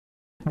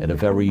At a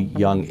very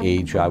young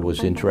age, I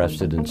was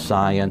interested in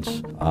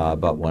science,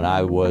 but when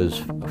I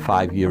was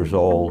 5 years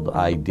old,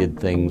 I did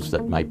things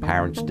that my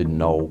parents didn't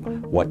know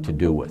what to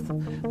do with.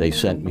 They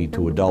sent me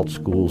to adult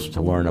schools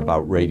to learn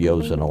about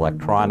radios and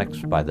electronics.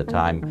 By the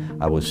time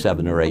I was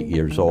 7 or 8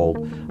 years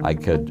old, I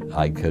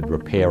could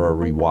repair or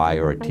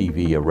rewire a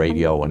TV, a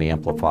radio, an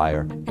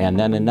amplifier. And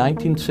then in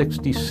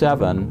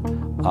 1967,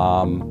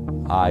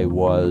 I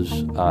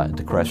was at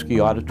the Kresge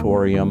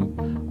Auditorium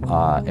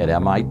at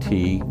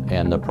MIT,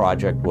 and the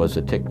project was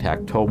a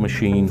tic-tac-toe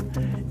machine,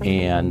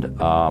 and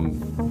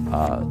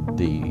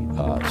the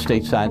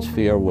State Science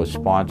Fair was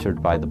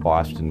sponsored by the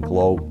Boston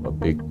Globe, a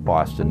big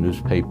Boston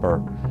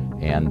newspaper,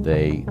 and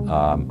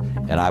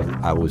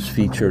I was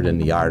featured in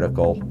the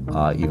article,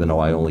 even though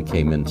I only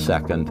came in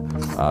second.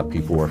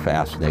 People were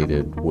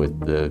fascinated with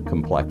the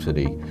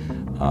complexity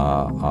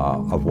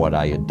of what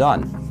I had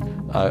done.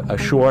 A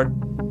short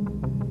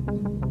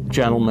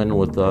gentleman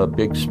with a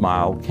big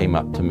smile came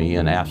up to me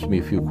and asked me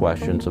a few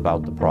questions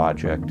about the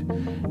project,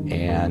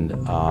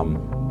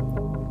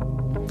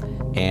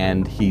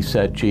 and he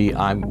said, "Gee,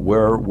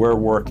 we're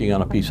working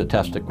on a piece of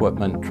test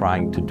equipment,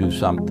 trying to do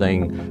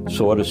something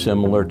sort of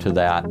similar to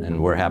that,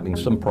 and we're having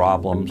some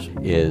problems."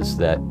 Is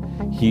that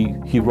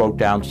he wrote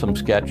down some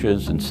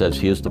sketches and says,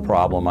 "Here's the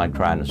problem I'm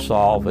trying to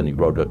solve," and he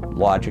wrote a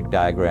logic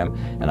diagram,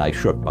 and I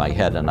shook my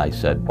head and I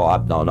said,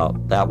 "Bob, no,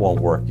 that won't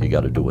work. You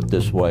got to do it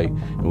this way."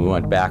 And we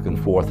went back and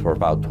forth for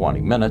about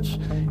 20 minutes,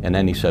 and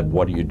then he said,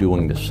 "What are you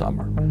doing this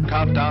summer?"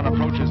 Countdown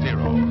approaches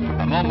 0.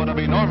 A moment of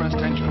enormous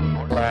tension.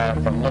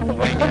 From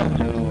Lithuania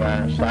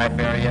to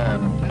Siberia.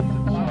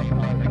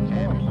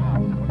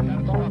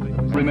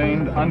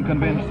 Remained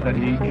unconvinced that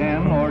he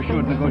can or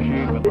should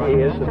negotiate with It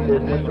is the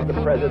business of the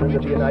President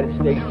of the United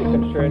States to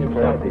concern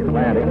himself with the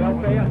Atlantic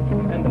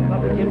and the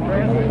public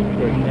interest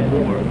and the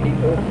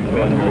people.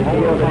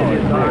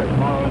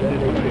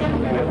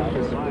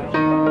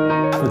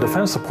 The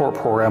Defense Support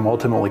Program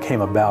ultimately came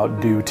about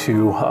due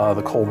to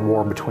the Cold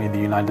War between the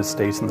United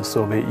States and the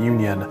Soviet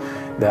Union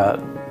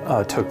that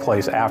took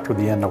place after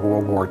the end of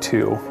World War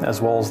II, as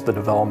well as the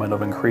development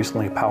of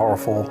increasingly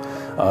powerful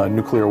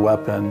nuclear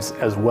weapons,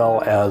 as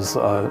well as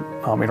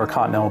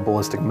intercontinental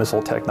ballistic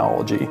missile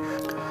technology.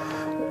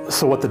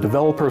 So what the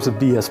developers of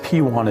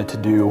DSP wanted to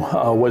do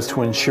was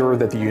to ensure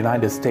that the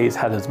United States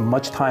had as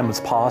much time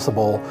as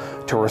possible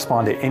to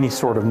respond to any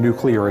sort of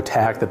nuclear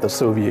attack that the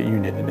Soviet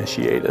Union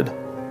initiated.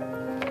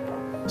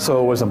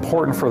 So it was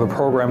important for the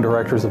program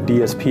directors of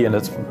DSP and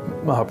its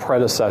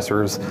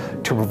predecessors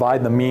to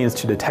provide the means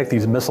to detect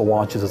these missile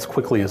launches as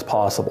quickly as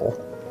possible.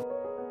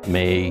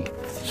 May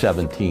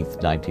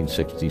 17th,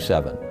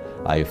 1967,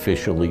 I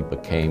officially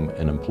became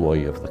an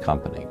employee of the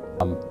company.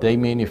 They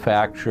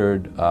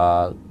manufactured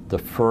the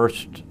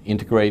first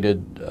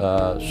integrated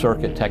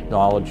circuit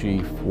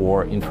technology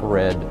for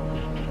infrared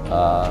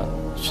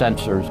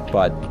sensors,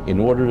 but in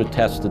order to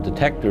test the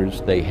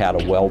detectors, they had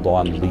to weld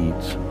on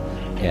leads.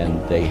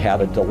 And they had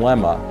a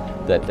dilemma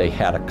that they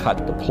had to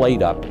cut the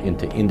plate up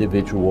into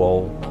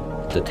individual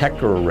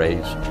detector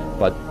arrays,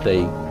 but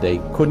they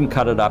couldn't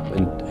cut it up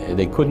and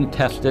they couldn't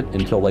test it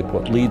until they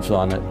put leads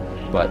on it,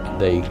 but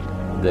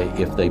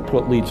if they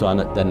put leads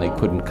on it, then they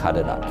couldn't cut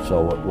it up.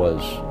 So it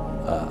was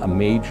a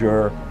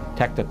major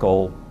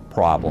technical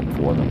problem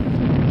for them.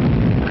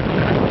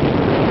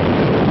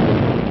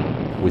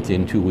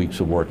 Within 2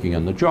 weeks of working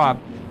on the job,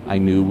 I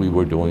knew we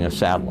were doing a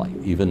satellite,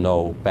 even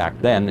though back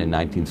then, in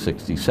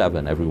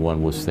 1967,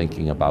 everyone was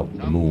thinking about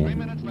the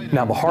moon.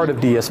 Now, the heart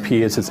of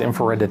DSP is its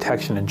infrared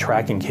detection and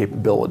tracking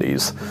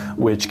capabilities,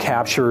 which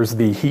captures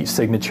the heat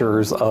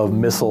signatures of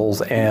missiles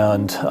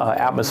and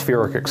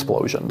atmospheric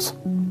explosions.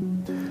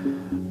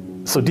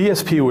 So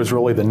DSP was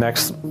really the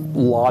next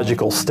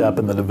logical step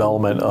in the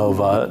development of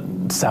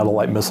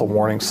satellite missile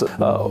warning systems.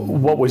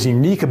 What was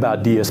unique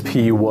about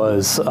DSP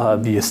was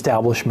the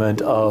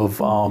establishment of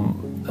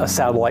a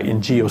satellite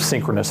in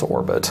geosynchronous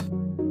orbit.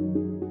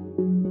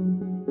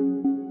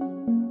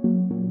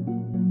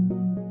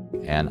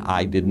 And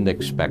I didn't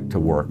expect to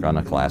work on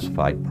a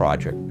classified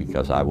project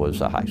because I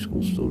was a high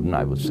school student.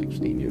 I was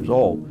 16 years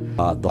old.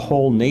 The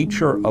whole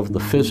nature of the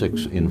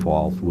physics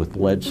involved with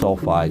lead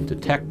sulfide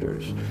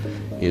detectors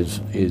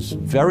is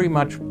very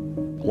much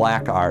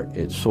black art.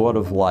 It's sort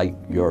of like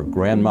your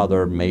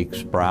grandmother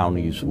makes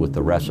brownies with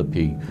the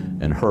recipe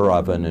in her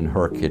oven in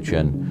her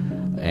kitchen,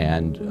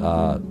 and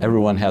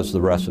everyone has the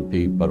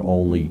recipe, but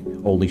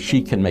only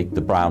she can make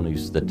the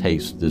brownies that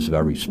taste this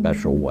very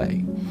special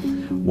way.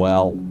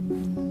 Well,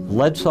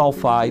 lead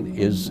sulfide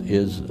is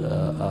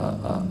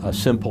a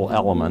simple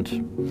element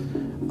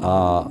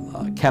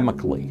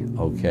chemically,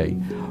 okay,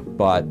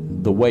 but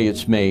the way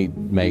it's made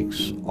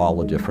makes all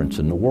the difference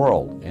in the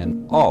world.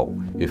 And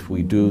if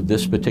we do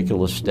this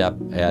particular step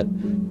at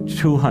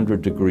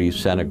 200 degrees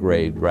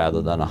centigrade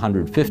rather than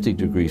 150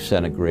 degrees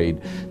centigrade,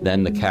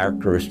 then the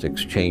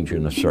characteristics change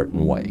in a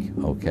certain way,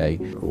 okay?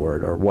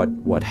 Or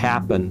what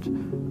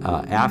happened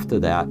after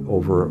that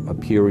over a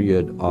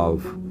period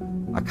of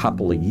a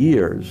couple of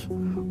years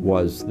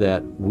was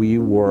that we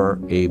were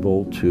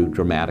able to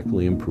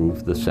dramatically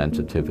improve the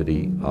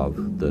sensitivity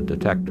of the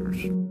detectors.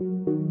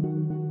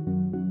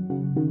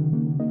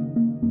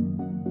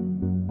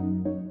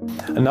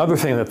 Another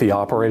thing that the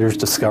operators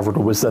discovered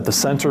was that the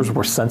sensors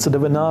were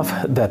sensitive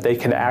enough that they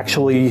could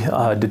actually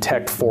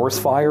detect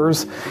forest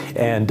fires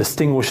and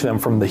distinguish them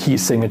from the heat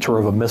signature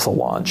of a missile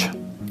launch.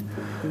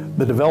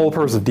 The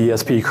developers of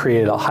DSP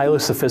created a highly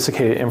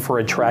sophisticated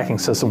infrared tracking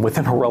system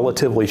within a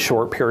relatively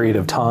short period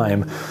of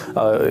time,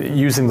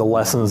 using the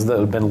lessons that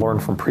have been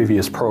learned from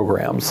previous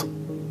programs.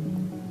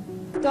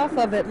 Off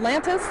of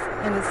Atlantis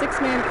and a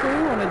 6-man crew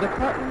on a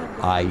Department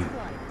of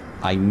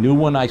I knew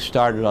when I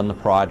started on the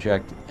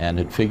project and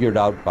had figured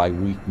out by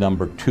week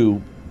number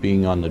 2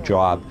 being on the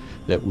job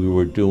that we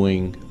were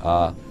doing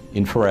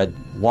infrared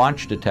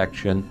launch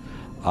detection,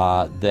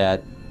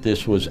 that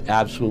this was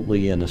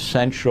absolutely an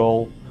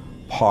essential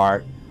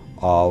part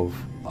of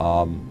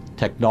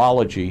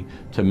technology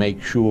to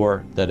make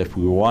sure that if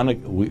we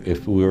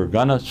were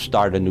going to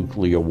start a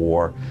nuclear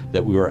war,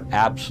 that we were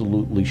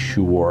absolutely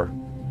sure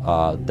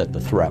that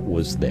the threat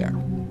was there,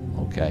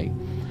 okay?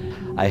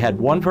 I had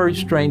one very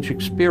strange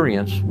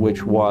experience,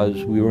 which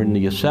was we were in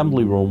the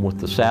assembly room with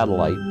the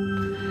satellite,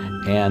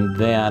 and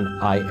then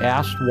I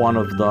asked one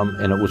of them,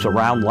 and it was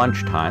around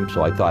lunchtime,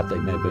 so I thought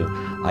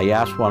I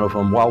asked one of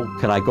them, well,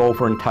 can I go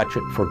over and touch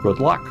it for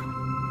good luck?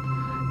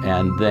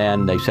 And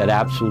then they said,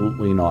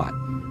 absolutely not.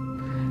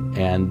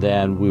 And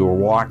then we were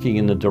walking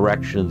in the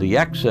direction of the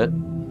exit,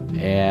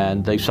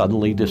 and they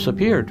suddenly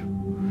disappeared.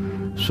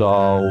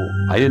 So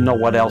I didn't know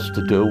what else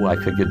to do. I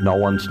figured no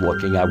one's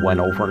looking. I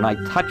went over and I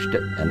touched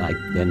it, and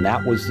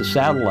that was the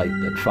satellite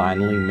that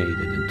finally made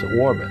it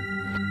into orbit.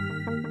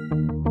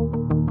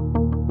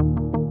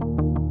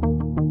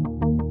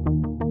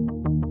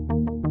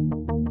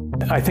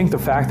 I think the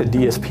fact that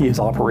DSP has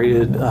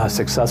operated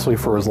successfully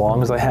for as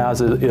long as it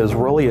has is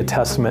really a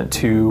testament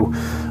to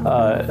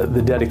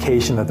the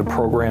dedication that the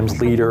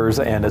program's leaders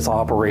and its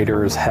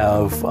operators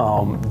have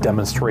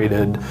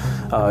demonstrated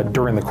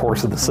during the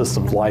course of the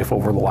system's life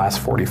over the last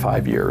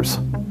 45 years.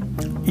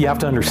 You have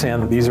to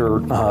understand that these are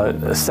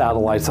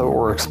satellites that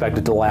were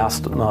expected to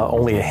last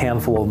only a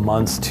handful of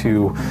months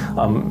to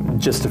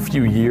just a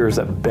few years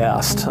at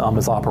best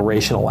as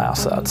operational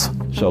assets.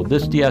 So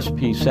this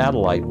DSP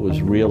satellite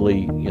was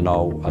really, you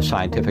know, a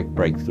scientific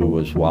breakthrough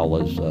as well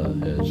as a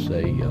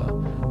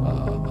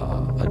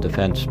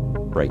defense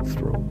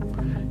breakthrough.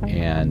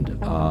 And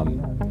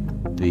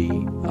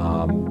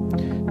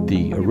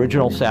the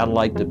original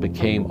satellite that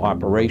became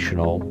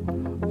operational,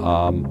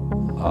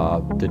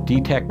 the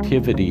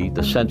detectivity,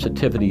 the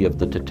sensitivity of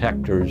the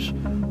detectors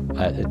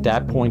at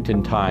that point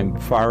in time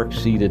far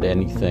exceeded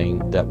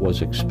anything that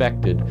was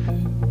expected.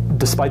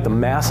 Despite the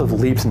massive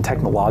leaps in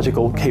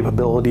technological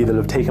capability that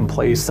have taken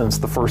place since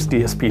the first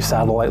DSP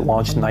satellite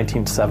launched in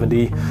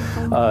 1970,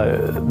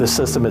 the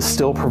system is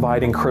still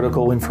providing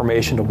critical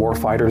information to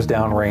warfighters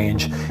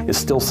downrange, is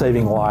still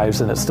saving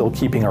lives, and it's still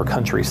keeping our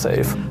country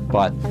safe.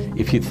 But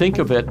if you think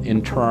of it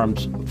in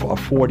terms of a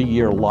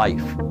 40-year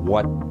life,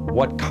 what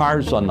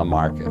cars on the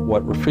market,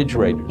 what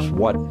refrigerators,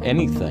 what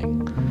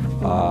anything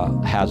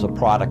has a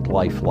product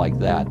life like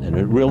that, and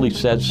it really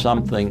says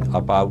something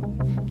about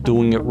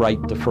doing it right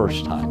the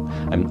first time.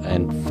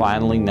 And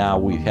finally now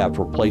we have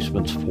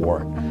replacements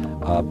for it.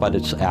 But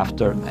it's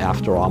after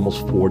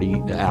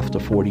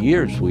 40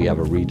 years we have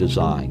a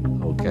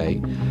redesign,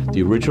 okay?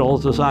 The original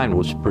design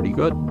was pretty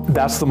good.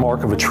 That's the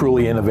mark of a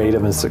truly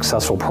innovative and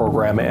successful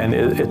program, and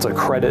it's a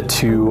credit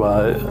to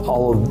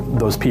all of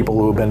those people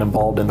who have been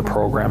involved in the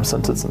program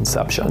since its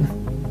inception.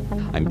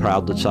 I'm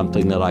proud that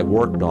something that I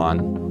worked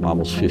on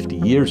almost 50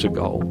 years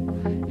ago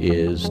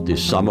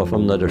there's some of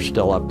them that are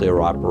still up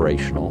there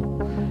operational,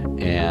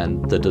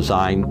 and the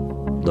design,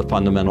 the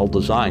fundamental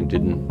design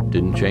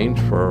didn't change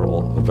for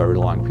a very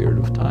long period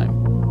of time.